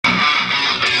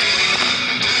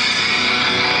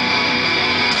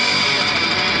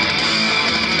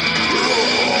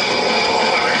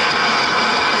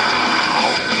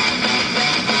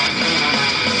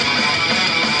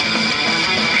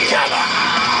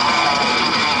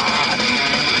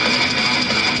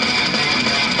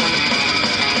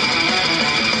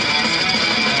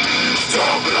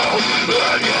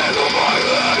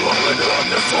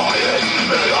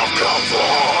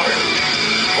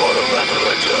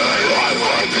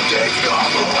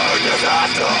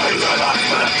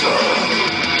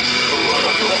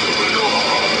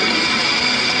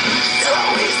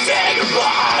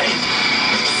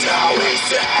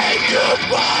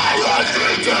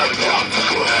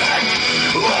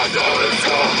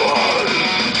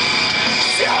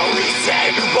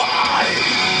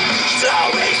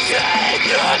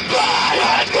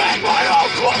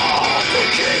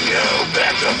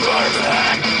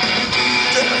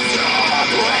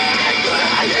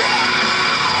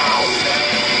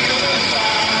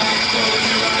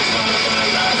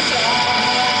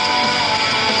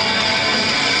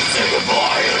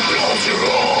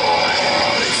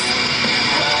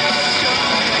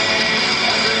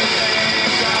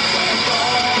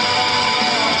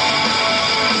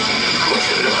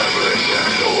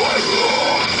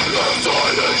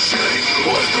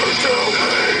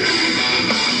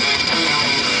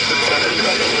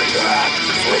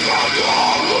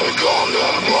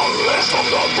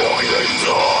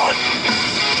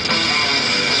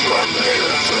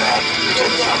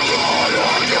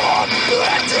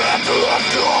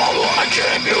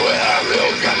Keep you here,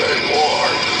 you'll get me more.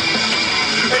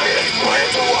 And it's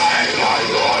ways away, my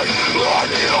Lord. Lord,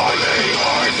 the only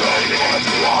thing that's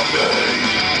from me.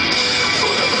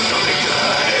 For the sunny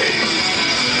day,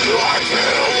 I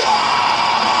feel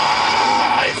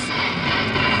alive.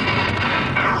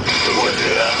 With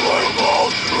the end, we're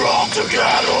both wrong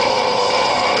together.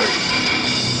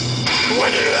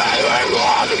 With the end, we're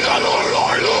wrong together.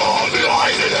 Our love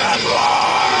lies in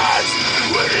heaven.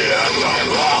 With the end,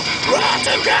 we're wrong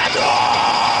together.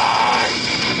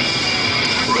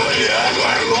 With the end,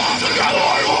 we're wrong together.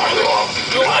 Our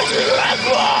love lies in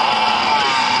heaven.